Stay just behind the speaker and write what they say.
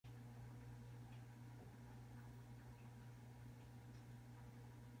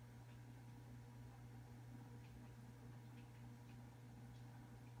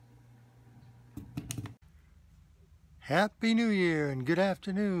Happy New Year and good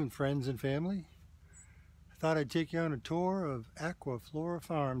afternoon, friends and family. I thought I'd take you on a tour of Aqua Flora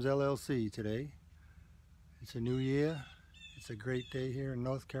Farms LLC today. It's a new year. It's a great day here in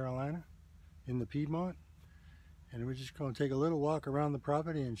North Carolina in the Piedmont. And we're just going to take a little walk around the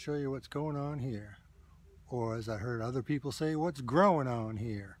property and show you what's going on here. Or as I heard other people say, what's growing on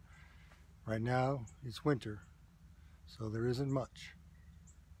here. Right now it's winter, so there isn't much.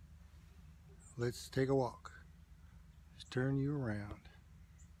 Let's take a walk. Turn you around.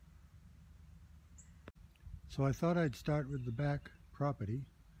 So I thought I'd start with the back property.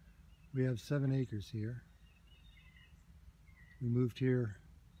 We have 7 acres here. We moved here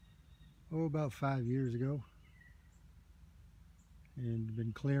about 5 years ago and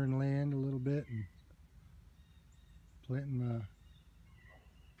been clearing land a little bit and planting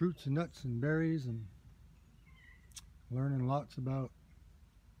fruits and nuts and berries and learning lots about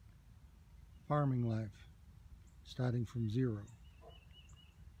farming life, starting from zero.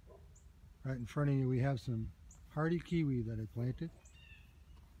 Right in front of you we have some hardy kiwi that I planted,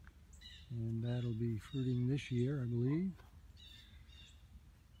 and that'll be fruiting this year, I believe.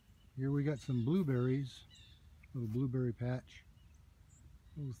 Here we got some blueberries, little blueberry patch,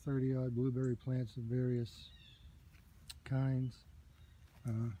 little 30-odd blueberry plants of various kinds.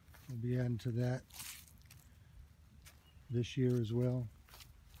 We'll be adding to that this year as well.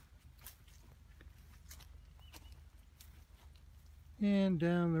 And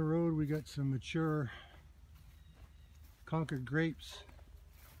down the road we got some mature Concord grapes,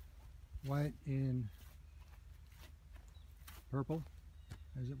 white and purple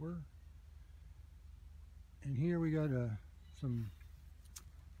as it were. And here we got some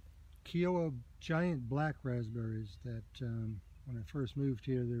Kiowa giant black raspberries that when I first moved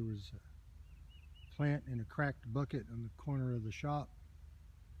here there was a plant in a cracked bucket on the corner of the shop.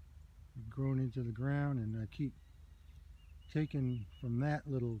 They've grown into the ground, and I keep taking from that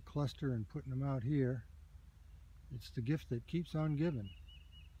little cluster and putting them out here. It's the gift that keeps on giving,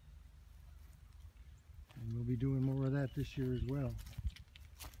 and we'll be doing more of that this year as well.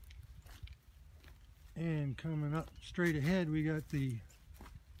 And coming up straight ahead we got the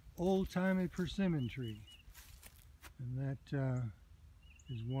old-timey persimmon tree, and that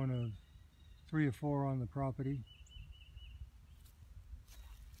is one of 3 or 4 on the property.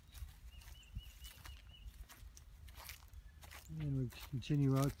 And we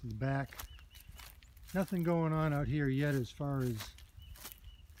continue out to the back. Nothing going on out here yet as far as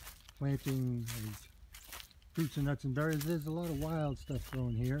planting of fruits and nuts and berries. There's a lot of wild stuff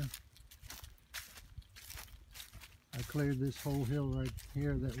growing here. I cleared this whole hill right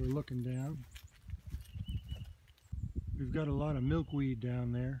here that we're looking down. We've got a lot of milkweed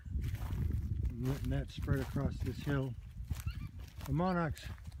down there. I'm letting that spread across this hill. The monarchs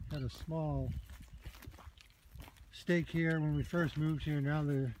had a small stake here when we first moved here. Now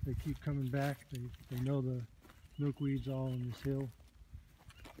they keep coming back. They know the milkweed's all on this hill.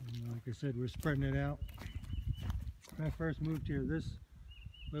 And like I said, we're spreading it out. When I first moved here, this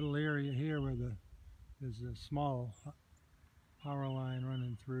little area here where there's a small power line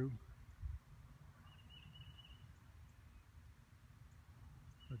running through.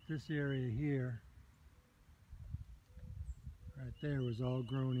 But this area here, right there, was all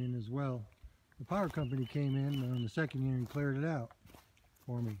grown in as well. The power company came in on the second year and cleared it out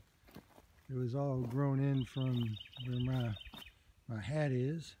for me. It was all grown in from where my hat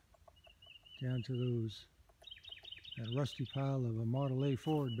is down to that rusty pile of a Model A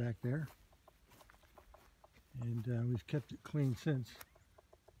Ford back there. And we've kept it clean since.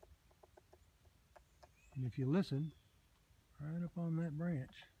 And if you listen, right up on that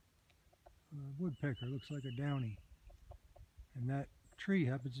branch, a woodpecker looks like a downy. And that tree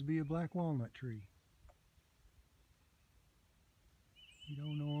happens to be a black walnut tree. You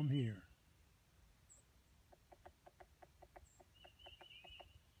don't know them here.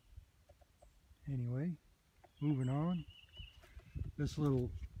 Anyway, moving on. This little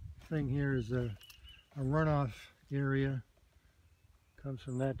thing here is a runoff area. Comes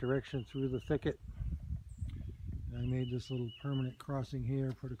from that direction through the thicket. And I made this little permanent crossing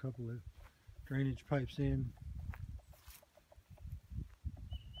here, put a couple of drainage pipes in.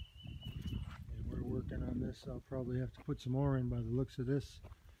 Working on this, I'll probably have to put some more in by the looks of this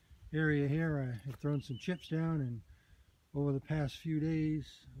area here. I have thrown some chips down, and over the past few days,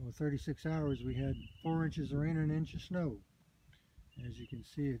 or 36 hours, we had 4 inches of rain and 1 inch of snow. As you can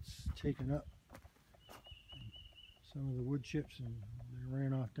see, it's taken up some of the wood chips and they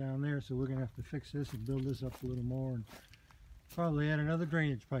ran off down there, so we're going to have to fix this and build this up a little more and probably add another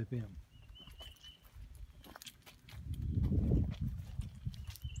drainage pipe in.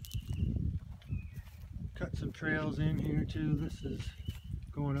 some trails in here too. This is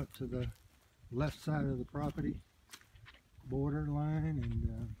going up to the left side of the property border line,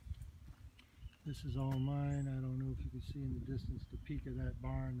 and this is all mine. I don't know if you can see in the distance the peak of that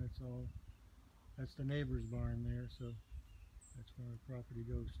barn. That's the neighbor's barn there, so that's where our property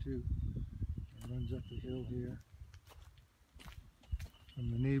goes to. It runs up the hill here from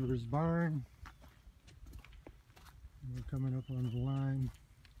the neighbor's barn. And we're coming up on the line.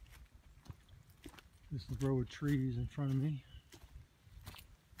 This is a row of trees in front of me.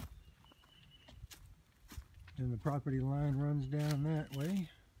 And the property line runs down that way.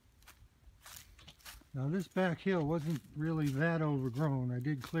 Now this back hill wasn't really that overgrown. I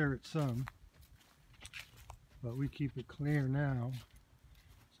did clear it some, but we keep it clear now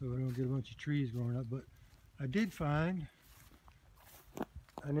so we don't get a bunch of trees growing up. But I did find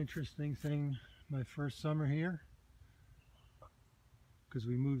an interesting thing my first summer here, because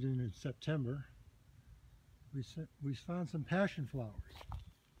we moved in September. We found some passion flowers.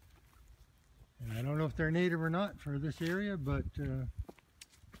 And I don't know if they're native or not for this area, but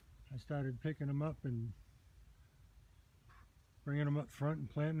I started picking them up and bringing them up front and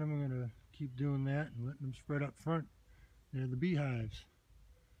planting them. I'm going to keep doing that and letting them spread up front near the beehives.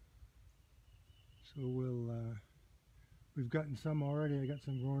 So we've gotten some already. I got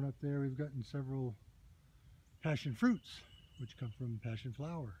some growing up there. We've gotten several passion fruits, which come from passion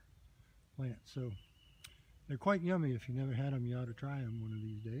flower plants. So they're quite yummy. If you never had them, you ought to try them one of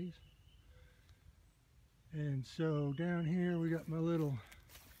these days. And so down here we got my little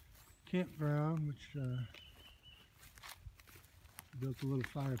campground, which built a little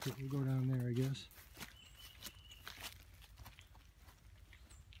fire pit. We'll go down there, I guess.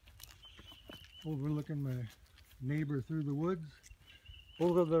 Overlooking my neighbor through the woods,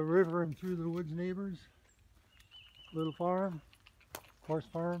 over the river and through the woods neighbors. Little farm, horse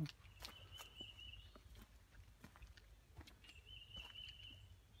farm.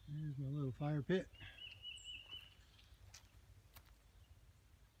 There's my little fire pit.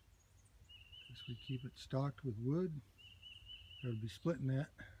 Guess we keep it stocked with wood. Gotta be splitting that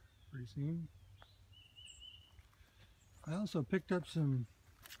pretty soon. I also picked up some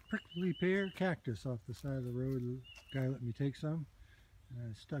prickly pear cactus off the side of the road. The guy let me take some. And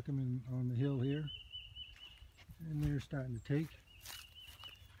I stuck them in on the hill here. And they're starting to take.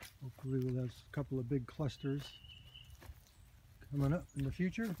 Hopefully we'll have a couple of big clusters coming up in the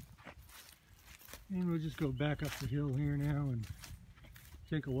future. And we'll just go back up the hill here now and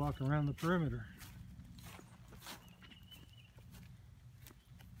take a walk around the perimeter.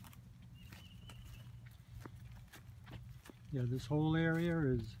 Yeah, this whole area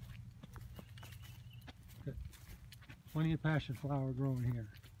is got plenty of passion flower growing here.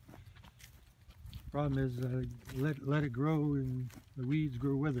 Problem is let it grow and the weeds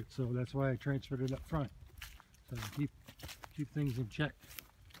grow with it, so that's why I transferred it up front. So keep things in check.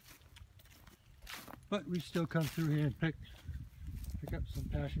 But we still come through here and pick up some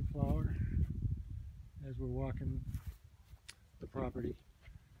passion flower as we're walking the property.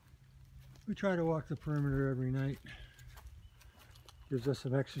 We try to walk the perimeter every night. Gives us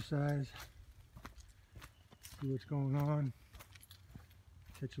some exercise. See what's going on.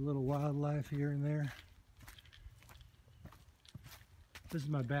 Catch a little wildlife here and there. This is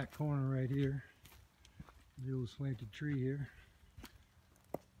my back corner right here. The little slanted tree here.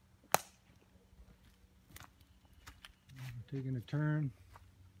 We're taking a turn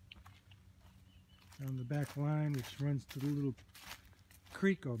down the back line, which runs to the little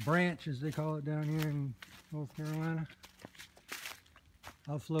creek or branch, as they call it down here in North Carolina.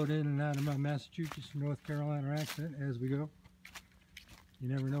 I'll float in and out of my Massachusetts and North Carolina accent as we go. You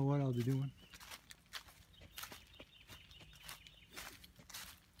never know what I'll be doing.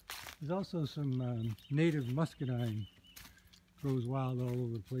 There's also some native muscadine grows wild all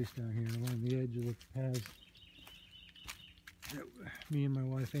over the place down here along the edge of the paths that me and my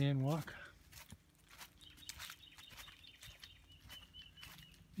wife Ann walk.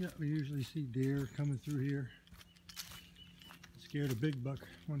 Yeah, we usually see deer coming through here. Scared a big buck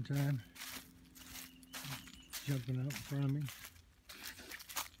one time, jumping out in front of me.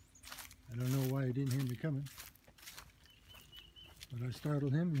 I don't know why he didn't hear me coming, but I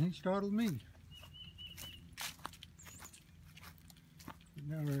startled him and he startled me. But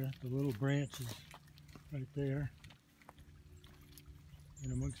now we're at the little branches right there,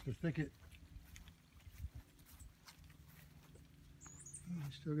 and amongst the thicket.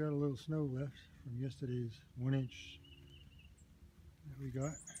 We still got a little snow left from yesterday's 1 inch that we got.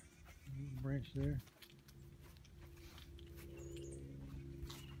 A little branch there.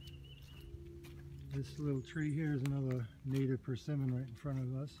 This little tree here is another native persimmon right in front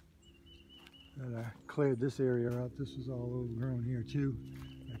of us. And I cleared this area out. This was all overgrown here too.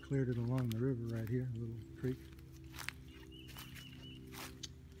 I cleared it along the river right here, a little creek.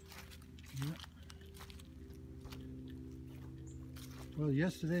 Yep. Well,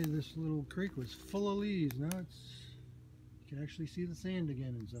 yesterday this little creek was full of leaves. Now you can actually see the sand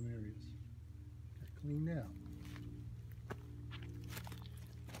again in some areas. Got cleaned out.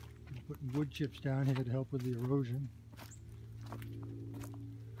 I'm putting wood chips down here to help with the erosion.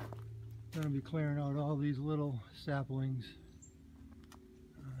 Going to be clearing out all these little saplings.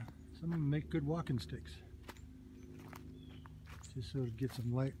 Some of them make good walking sticks. Just so to get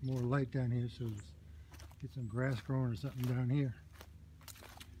some light, more light down here, so get some grass growing or something down here.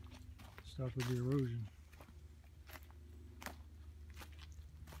 Stop with the erosion.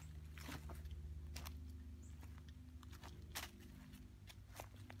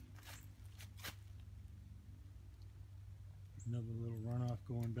 Another little runoff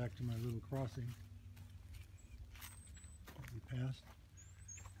going back to my little crossing that we passed.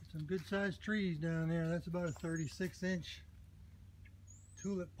 Some good sized trees down there. That's about a 36-inch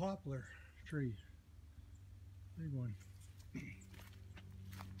tulip poplar tree. Big one.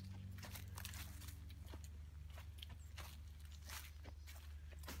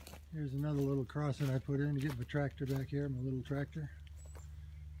 Here's another little crossing I put in to get my tractor back here, my little tractor.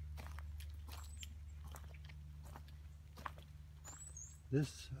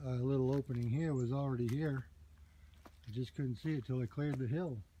 This little opening here was already here. I just couldn't see it till I cleared the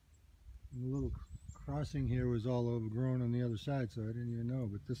hill. And the little crossing here was all overgrown on the other side, so I didn't even know.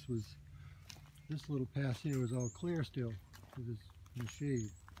 But this little pass here was all clear still, because it's in the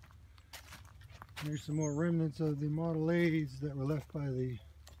shade. There's some more remnants of the Model A's that were left by the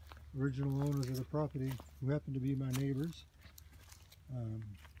original owners of the property, who happened to be my neighbors.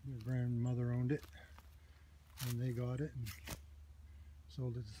 Their grandmother owned it, and they got it and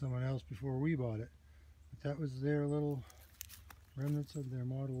sold it to someone else before we bought it. But that was their little remnants of their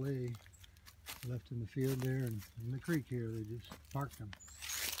Model A left in the field there, and in the creek here. They just parked them.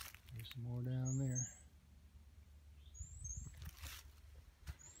 There's some more down there.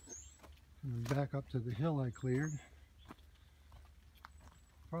 Coming back up to the hill I cleared.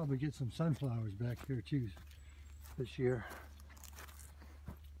 Probably get some sunflowers back there too this year.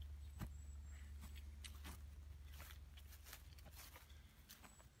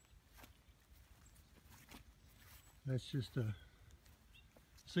 That's just a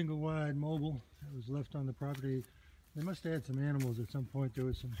single wide mobile that was left on the property. They must have had some animals at some point. There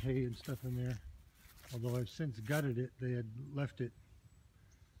was some hay and stuff in there. Although I've since gutted it, they had left it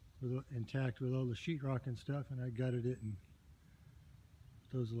intact with all the sheetrock and stuff, and I gutted it, and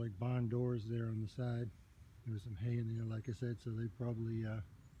those are like barn doors there on the side. There was some hay in there, like I said, so they probably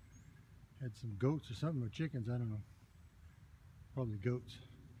had some goats or something, or chickens, I don't know. Probably goats.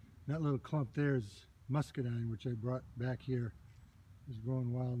 And that little clump there is muscadine, which I brought back here. It was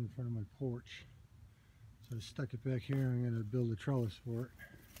growing wild in front of my porch. So I stuck it back here, and I'm going to build a trellis for it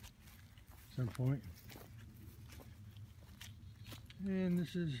at some point. And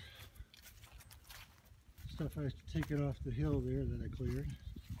this is stuff I have to take it off the hill there that I cleared.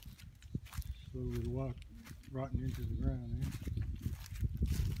 Slowly rotting into the ground there.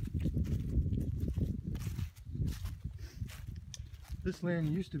 This land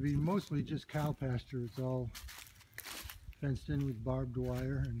used to be mostly just cow pasture. It's all fenced in with barbed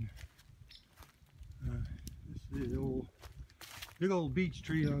wire, and this is the big old beech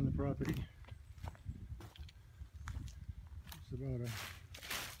tree on the property. It's about a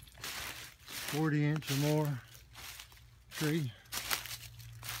 40-inch or more tree.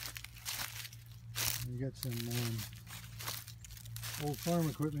 We got some old farm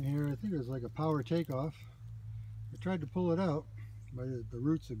equipment here. I think it was like a power takeoff. I tried to pull it out, but the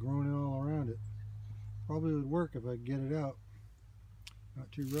roots are growing in all around it. Probably would work if I could get it out. Not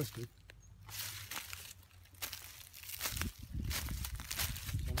too rusted.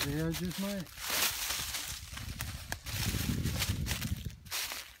 Someday I just might.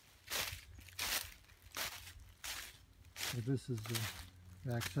 So this is the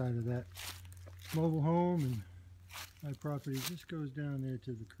back side of that mobile home, and my property just goes down there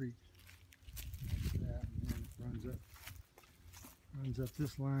to the creek. Like that, and then it runs up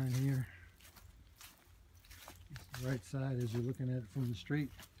this line here. It's the right side as you're looking at it from the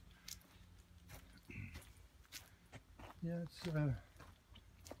street. Yeah, it's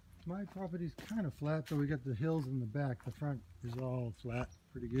my property's kind of flat, though we got the hills in the back. The front is all flat,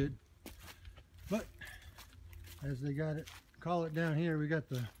 pretty good. But as they call it down here, we got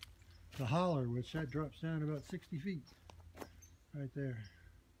the holler, which that drops down about 60 feet right there,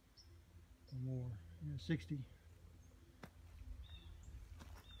 or more, 60.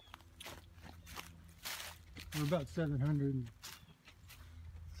 We're about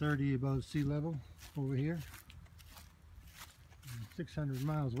 730 above sea level over here. 600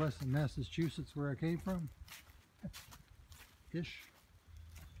 miles west of Massachusetts, where I came from, ish.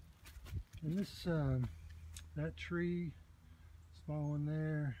 And this, that tree, small one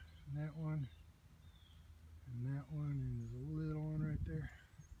there, and that one, and that one, and there's a little one right there.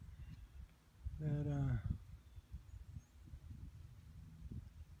 That,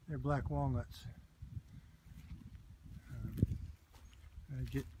 they're black walnuts. I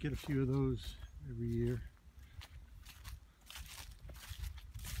get a few of those every year.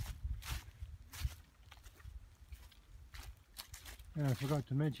 And I forgot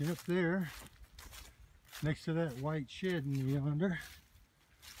to mention up there, next to that white shed in yonder,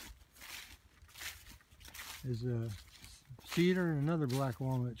 is a cedar and another black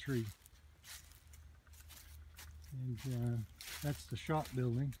walnut tree. And that's the shop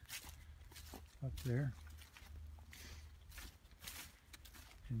building up there.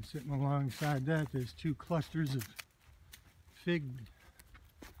 And sitting alongside that, there's two clusters of fig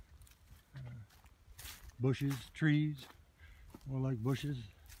bushes, trees. More like bushes.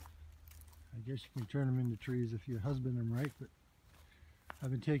 I guess you can turn them into trees if you husband them right, but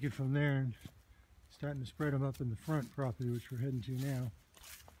I've been taking from there and starting to spread them up in the front property, which we're heading to now.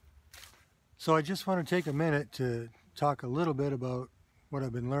 So I just want to take a minute to talk a little bit about what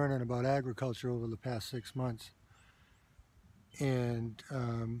I've been learning about agriculture over the past 6 months. And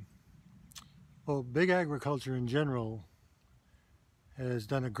well, big agriculture in general has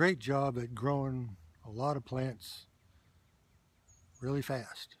done a great job at growing a lot of plants really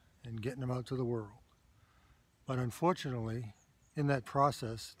fast and getting them out to the world. But unfortunately, in that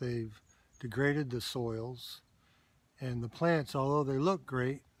process, they've degraded the soils, and the plants, although they look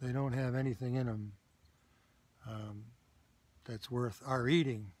great, they don't have anything in them that's worth our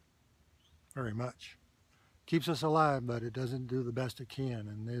eating very much. Keeps us alive, but it doesn't do the best it can.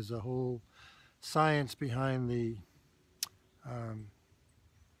 And there's a whole science behind the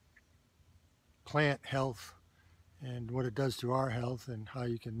plant health and what it does to our health and how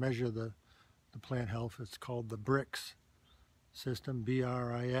you can measure the plant health. It's called the BRICS system,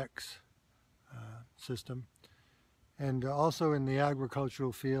 B-R-I-X system. And also in the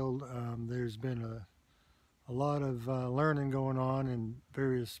agricultural field, there's been a lot of learning going on, and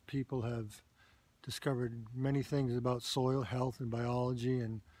various people have discovered many things about soil health and biology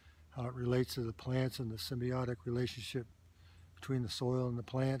and how it relates to the plants and the symbiotic relationship between the soil and the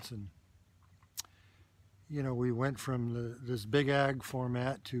plants. And you know, we went from this big ag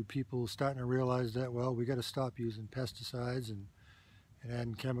format to people starting to realize that, well, we got to stop using pesticides and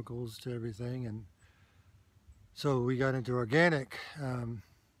adding chemicals to everything. And so we got into organic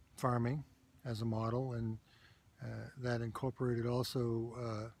farming as a model, and that incorporated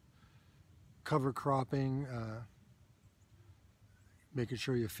also cover cropping, making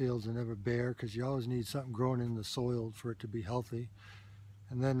sure your fields are never bare, because you always need something growing in the soil for it to be healthy.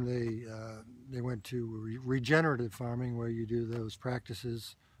 And then they went to regenerative farming, where you do those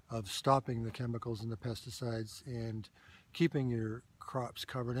practices of stopping the chemicals and the pesticides and keeping your crops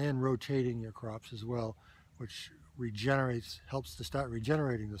covered and rotating your crops as well, which helps to start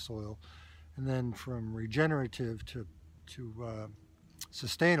regenerating the soil. And then from regenerative to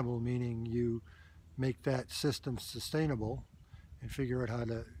sustainable, meaning you make that system sustainable and figure out how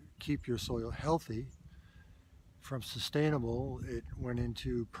to keep your soil healthy. From sustainable, it went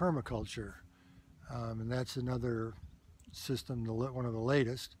into permaculture, and that's another system, one of the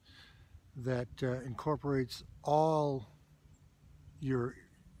latest, that incorporates all your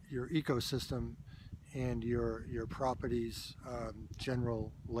ecosystem and your property's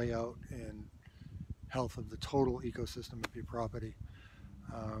general layout and health of the total ecosystem of your property.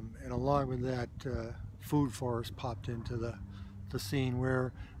 And along with that, food forest popped into the scene,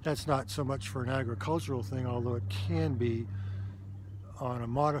 where that's not so much for an agricultural thing, although it can be on a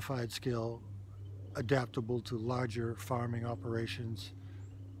modified scale adaptable to larger farming operations,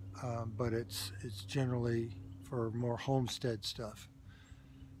 but it's generally for more homestead stuff.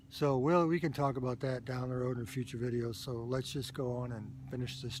 So we can talk about that down the road in future videos, so let's just go on and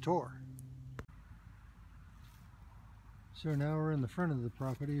finish this tour. So now we're in the front of the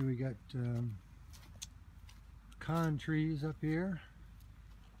property. We got con trees up here.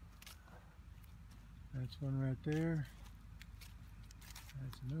 That's one right there.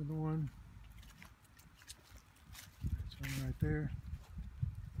 That's another one. That's one right there.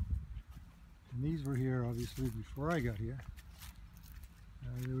 And these were here obviously before I got here.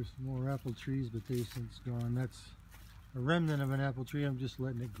 There were some more apple trees, but they've since gone. That's a remnant of an apple tree. I'm just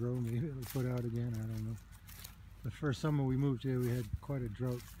letting it grow. Maybe it'll put out again, I don't know. The first summer we moved here, we had quite a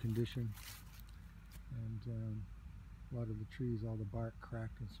drought condition. and a lot of the trees, all the bark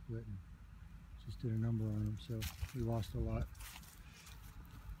cracked and split, and just did a number on them, so we lost a lot.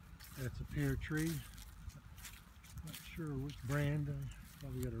 That's a pear tree. Not sure which brand. I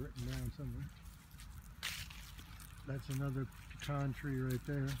probably got it written down somewhere. That's another pecan tree right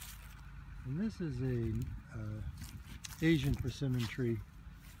there. And this is a Asian persimmon tree.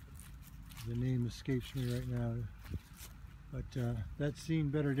 The name escapes me right now. But that's seen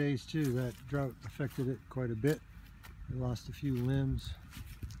better days too. That drought affected it quite a bit. It lost a few limbs.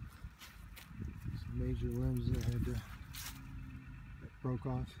 Some major limbs that broke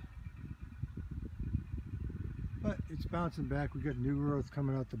off. But it's bouncing back. We got new growth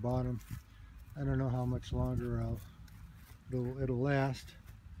coming out the bottom. I don't know how much longer it'll last,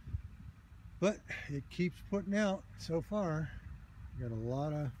 but it keeps putting out so far. We got a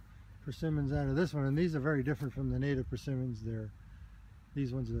lot of persimmons out of this one, and these are very different from the native persimmons. The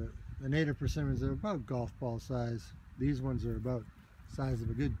native persimmons are about golf ball size. These ones are about the size of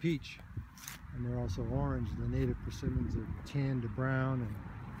a good peach, and they're also orange. The native persimmons are tan to brown, and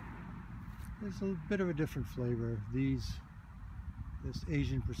there's a bit of a different flavor. This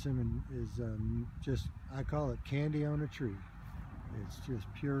Asian persimmon is just, I call it candy on a tree. It's just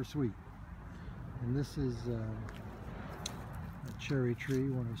pure sweet. And this is a cherry tree,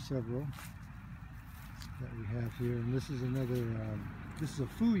 one of several that we have here. And this is another, this is a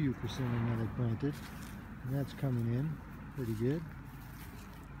Fuyu persimmon that I planted, and that's coming in pretty good.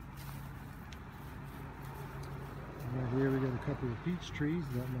 And right here we got a couple of peach trees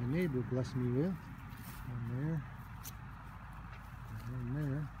that my neighbor blessed me with. One there. And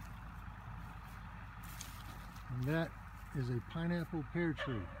there. And that is a pineapple pear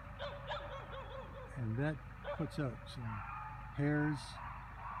tree. And that puts out some pears.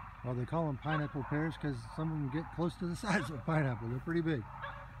 Well, they call them pineapple pears because some of them get close to the size of a pineapple. They're pretty big.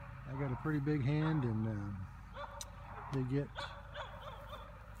 I got a pretty big hand, and they get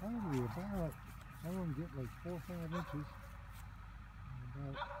probably about, some of them get like 4 or 5 inches.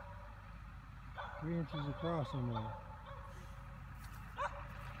 And about 3 inches across on there.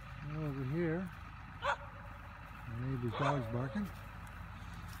 Over here, my neighbor's dog's barking,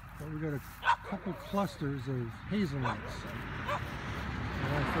 but we got a couple clusters of hazelnuts.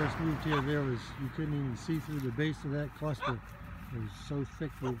 When I first moved here, you couldn't even see through the base of that cluster. It was so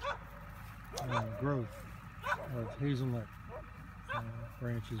thick with growth of hazelnut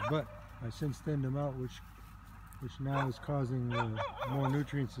branches, but I since thinned them out, which now is causing more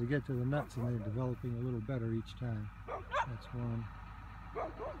nutrients to get to the nuts, and they're developing a little better each time. That's one. And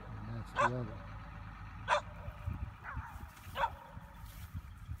that's the other.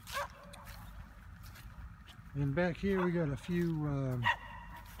 And back here we got a few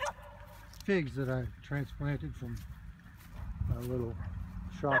figs that I transplanted from a little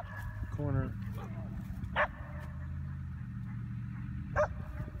shop corner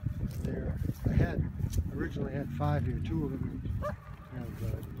there. I originally had 5 here. 2 of them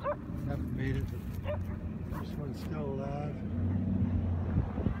haven't made it, but this one's still alive.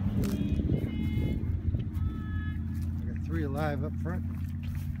 I got 3 alive up front.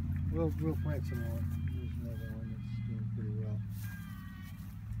 We'll plant some more. There's another one that's doing pretty well.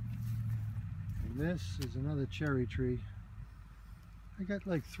 And this is another cherry tree. I got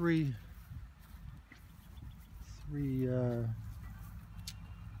like three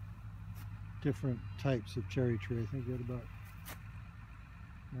different types of cherry tree. I think I got about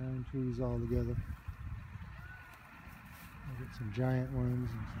 9 trees all together. I got some giant ones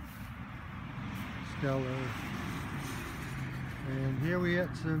and some stellar. And here we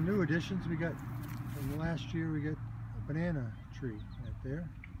got some new additions. We got from last year, we got a banana tree right there,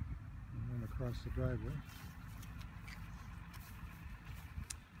 and one across the driveway.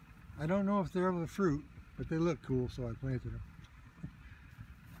 I don't know if they're ever fruit, but they look cool, so I planted them.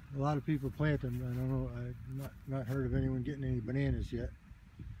 A lot of people plant them. I don't know. I've not heard of anyone getting any bananas yet.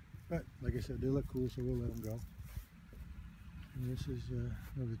 But like I said, they look cool, so we'll let them go. And this is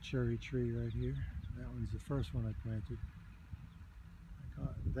another cherry tree right here. That one's the first one I planted. I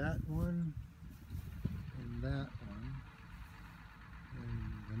got that one and that one.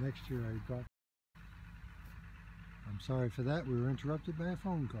 And the next year I got... I'm sorry for that. We were interrupted by a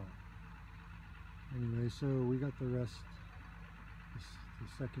phone call. Anyway, so we got the rest the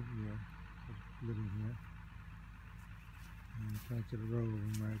second year of living here. And we planted a row of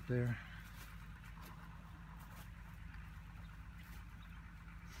them right there.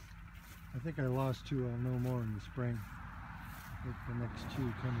 I think I lost 2. I'll know more in the spring. I think the next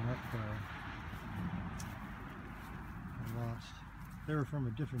 2 coming up I lost. They were from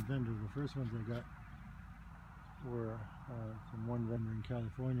a different vendor. The first ones I got were from one vendor in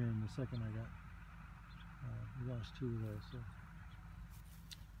California, and the second I got We lost 2 of those. So.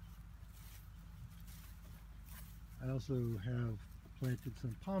 I also have planted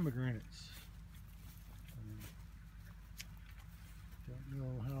some pomegranates. Don't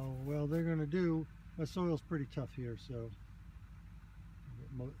know how well they're going to do. My soil's pretty tough here, so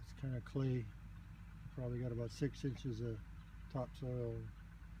it's kind of clay. Probably got about 6 inches of topsoil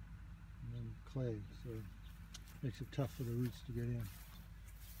and then clay, so makes it tough for the roots to get in.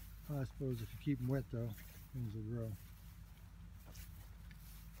 I suppose if you keep them wet though, things will grow.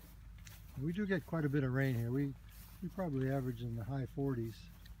 We do get quite a bit of rain here. We probably average in the high 40s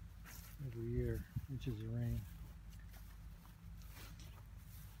every year, inches of rain.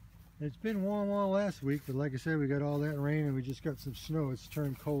 It's been warm all last week, but like I said, we got all that rain and we just got some snow. It's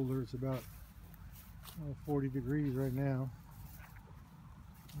turned colder. It's about 40 degrees right now.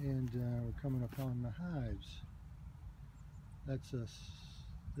 And we're coming upon the hives. That's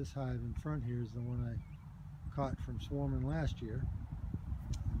this hive in front here is the one I caught from swarming last year.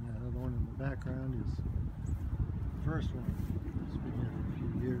 And that other one in the background is the first one. It's been here for a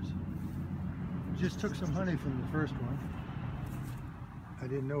few years. Just took some honey from the first one. I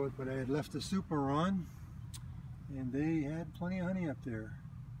didn't know it, but I had left the super on, and they had plenty of honey up there.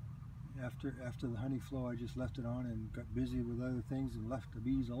 After the honey flow, I just left it on and got busy with other things and left the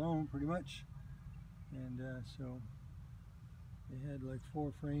bees alone pretty much. And so they had like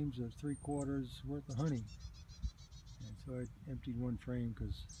 4 frames of 3/4 worth of honey. And so I emptied 1 frame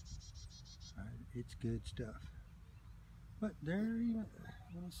because it's good stuff. But when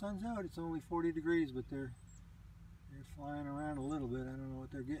the sun's out, it's only 40 degrees, but they're flying around a little bit. I don't know what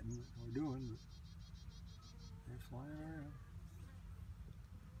they're getting or doing, but they're flying around.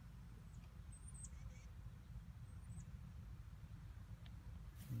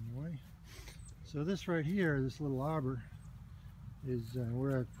 Anyway, so this right here, this little arbor, is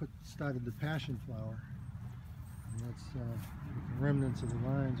where I started the passion flower. And that's the remnants of the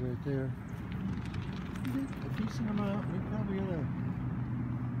vines right there. We did a decent amount. We probably got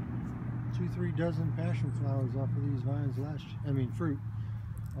 2-3 dozen passion flowers off of these vines fruit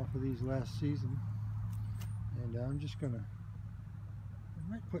off of these last season. And I'm just gonna, I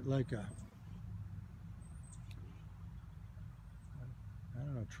might put like a, I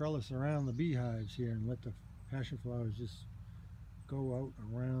don't know, trellis around the beehives here and let the passion flowers just go out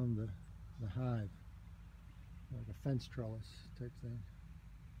around the hive, like a fence trellis type thing.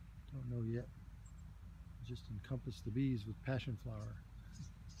 Don't know yet. Just encompass the bees with passion flower.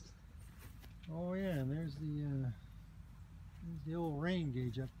 Oh yeah, and there's the old rain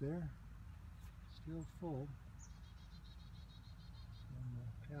gauge up there, still full from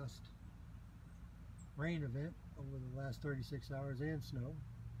the past rain event over the last 36 hours and snow.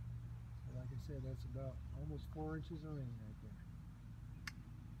 So like I said, that's about almost 4 inches of rain right there.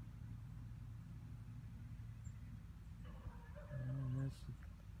 And that's the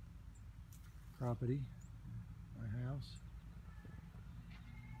property, my house.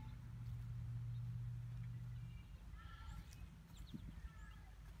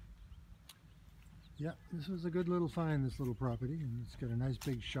 Yeah, this was a good little find, this little property, and it's got a nice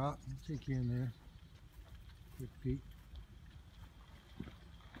big shop. I'll take you in there. Quick peek.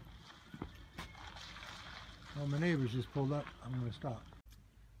 Well, my neighbors just pulled up. I'm going to stop.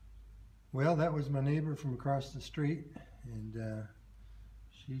 Well, that was my neighbor from across the street, and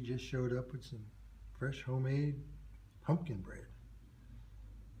she just showed up with some fresh homemade pumpkin bread.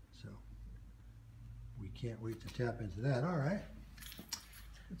 So we can't wait to tap into that. All right.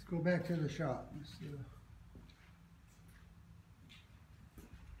 Let's go back to the shop.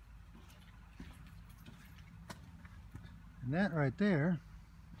 And that right there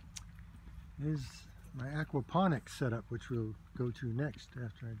is my aquaponics setup, which we'll go to next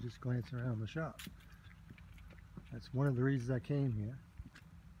after I just glance around the shop. That's one of the reasons I came here.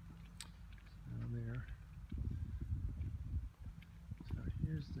 So there. So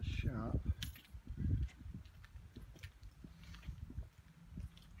here's the shop.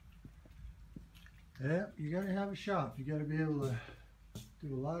 Yeah, you got to have a shop. You got to be able to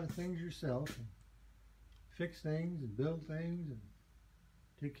do a lot of things yourself, and fix things and build things and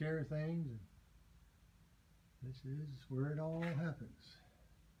take care of things. And this is where it all happens.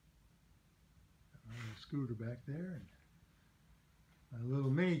 Got my little scooter back there, and my little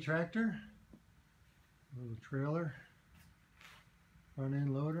mini tractor, a little trailer, front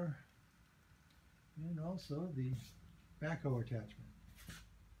end loader, and also the backhoe attachment,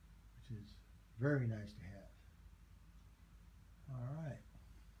 which is very nice to have. All right,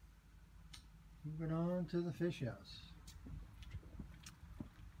 moving on to the fish house.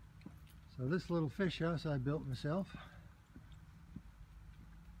 So this little fish house I built myself.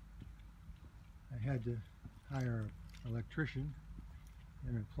 I had to hire an electrician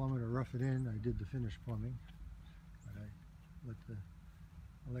and a plumber to rough it in. I did the finished plumbing, but I let the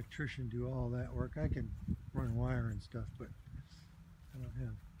electrician do all that work. I can run wire and stuff, but I don't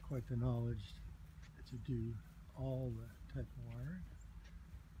have quite the knowledge to do all that type of wiring.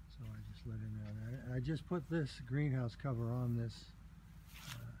 So I just let him out at it. And I just put this greenhouse cover on this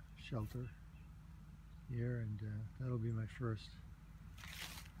shelter here, and that'll be my first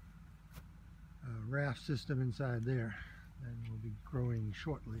raft system inside there, and we'll be growing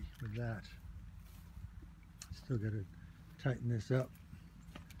shortly with that. Still got to tighten this up,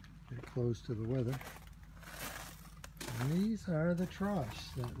 get it close to the weather. And these are the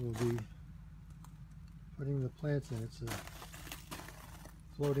troughs that we'll be putting the plants in. It's a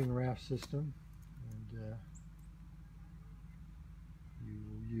floating raft system, and you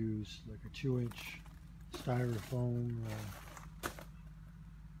will use like a 2-inch styrofoam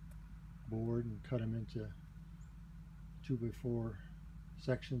board and cut them into 2x4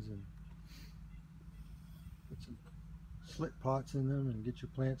 sections and put some slit pots in them and get your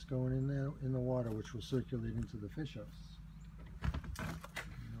plants going in there in the water, which will circulate into the fish house.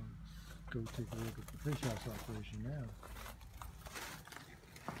 Go take a look at the fish house operation now.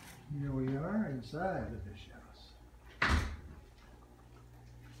 Here we are inside the fish house.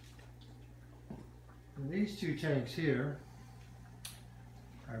 And these two tanks here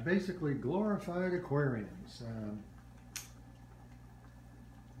are basically glorified aquariums.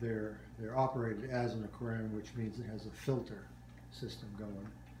 They're operated as an aquarium, which means it has a filter system going.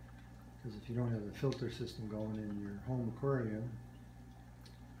 Because if you don't have a filter system going in your home aquarium,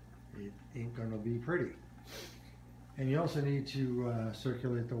 it ain't gonna be pretty. And you also need to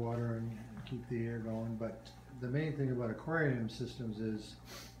circulate the water and keep the air going. But the main thing about aquarium systems is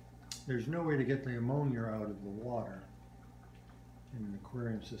there's no way to get the ammonia out of the water in an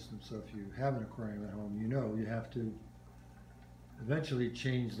aquarium system. So if you have an aquarium at home, you know you have to eventually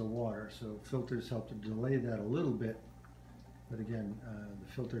change the water. So filters help to delay that a little bit. But again, the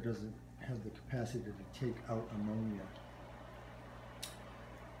filter doesn't have the capacity to take out ammonia.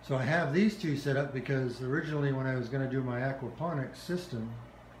 So I have these two set up because originally when I was going to do my aquaponics system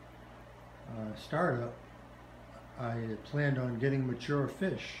startup, I had planned on getting mature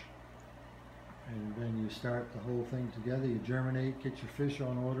fish. And then you start the whole thing together, you germinate, get your fish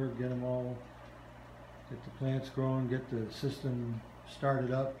on order, get them all, get the plants growing, get the system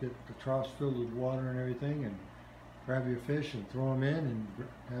started up, get the troughs filled with water and everything, and grab your fish and throw them in and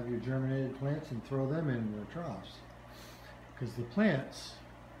have your germinated plants and throw them in the troughs. Because the plants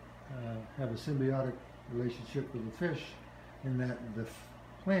have a symbiotic relationship with the fish in that the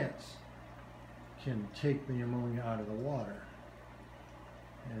plants can take the ammonia out of the water.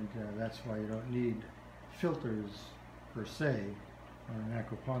 And that's why you don't need filters per se on an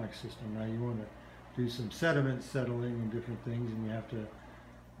aquaponics system. Now you want to do some sediment settling and different things, and you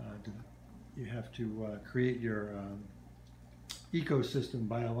have to create your ecosystem,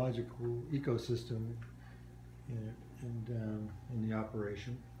 biological ecosystem in the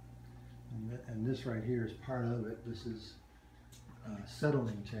operation. And this right here is part of it. This is a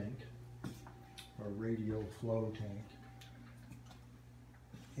settling tank, or radial flow tank.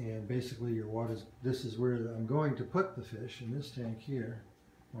 And basically your water's, this is where I'm going to put the fish, in this tank here,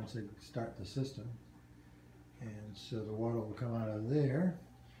 once I start the system. And so the water will come out of there,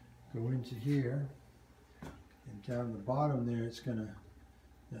 go into here, and down the bottom there it's gonna,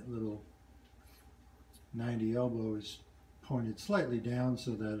 that little 90 elbow is pointed slightly down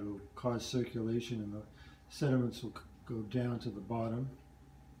so that it'll cause circulation, and the sediments will go down to the bottom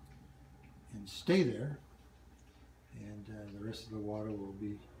and stay there, and the rest of the water will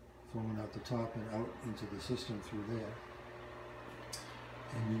be flowing out the top and out into the system through there.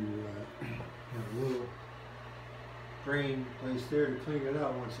 And you have a little drain place there to clean it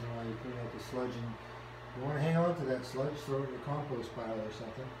out once in a while. You clean out the sludge, and you want to hang on to that sludge, throw it in a compost pile or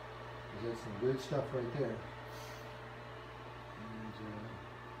something, because that's some good stuff right there.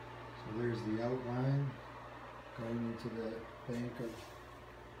 So there's the outline going into the bank of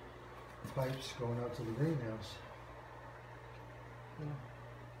pipes going out to the greenhouse.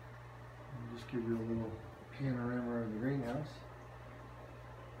 I'll just give you a little panorama of the greenhouse.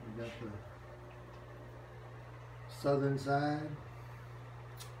 We got the southern side,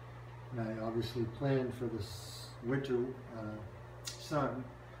 and I obviously planned for the winter sun.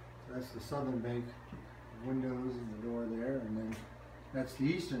 So that's the southern bank, the windows and the door there, and then that's the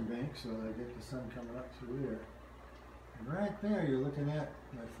eastern bank, so I get the sun coming up through there. And right there you're looking at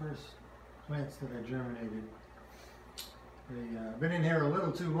my first plants that I germinated. They've been in here a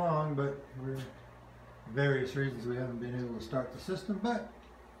little too long, but for various reasons we haven't been able to start the system, but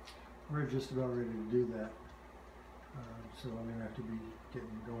we're just about ready to do that. so I'm going to have to be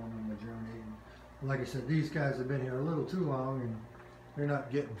getting going on my journey. And like I said, these guys have been here a little too long, and they're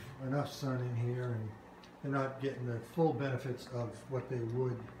not getting enough sun in here, and they're not getting the full benefits of what they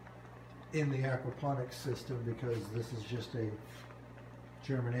would in the aquaponics system, because this is just a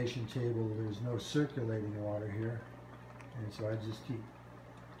germination table. There's no circulating water here, and so I just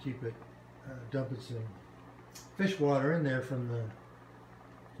keep it dumping some fish water in there from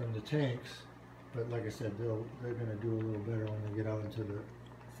the tanks. But like I said, they're going to do a little better when they get out into the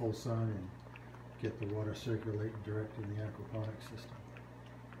full sun and get the water circulating direct in the aquaponics system.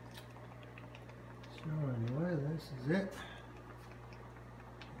 So anyway, this is it.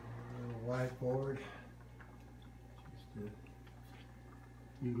 A little whiteboard just to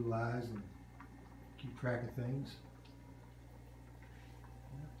utilize and keep track of things.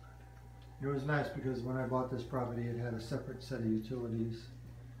 It was nice because when I bought this property, it had a separate set of utilities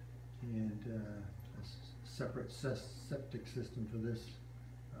and a separate septic system for this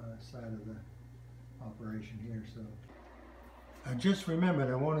side of the operation here. So I just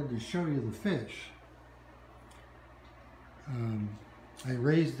remembered I wanted to show you the fish. I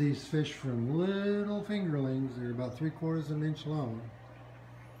raised these fish from little fingerlings. They're about 3/4 of an inch long,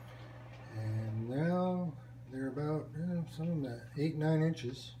 and now they're about some of them 8-9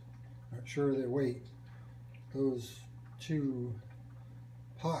 inches. Not sure of their weight. Those two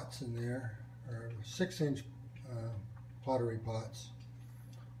pots in there are 6-inch pottery pots.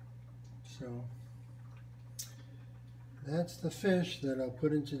 So that's the fish that I'll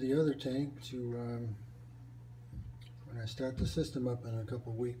put into the other tank to when I start the system up in a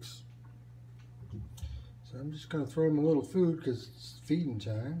couple weeks. So I'm just going to throw them a little food because it's feeding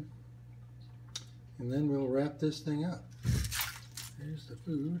time, and then we'll wrap this thing up. Here's the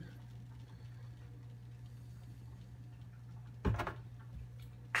food.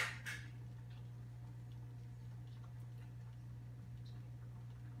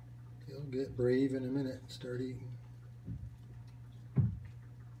 They'll get brave in a minute and start eating.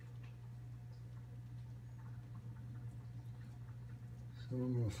 Some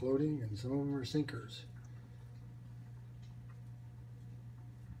of them are floating and some of them are sinkers.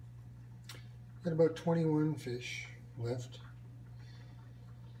 Got about 21 fish left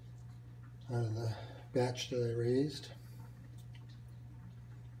out of the batch that I raised.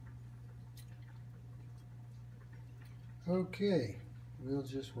 Okay, we'll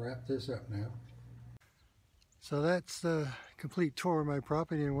just wrap this up now. So that's the complete tour of my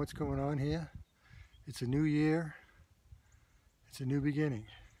property and what's going on here. It's a new year. It's a new beginning.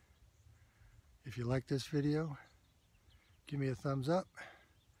 If you like this video, give me a thumbs up.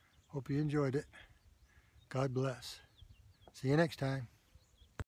 Hope you enjoyed it. God bless. See you next time.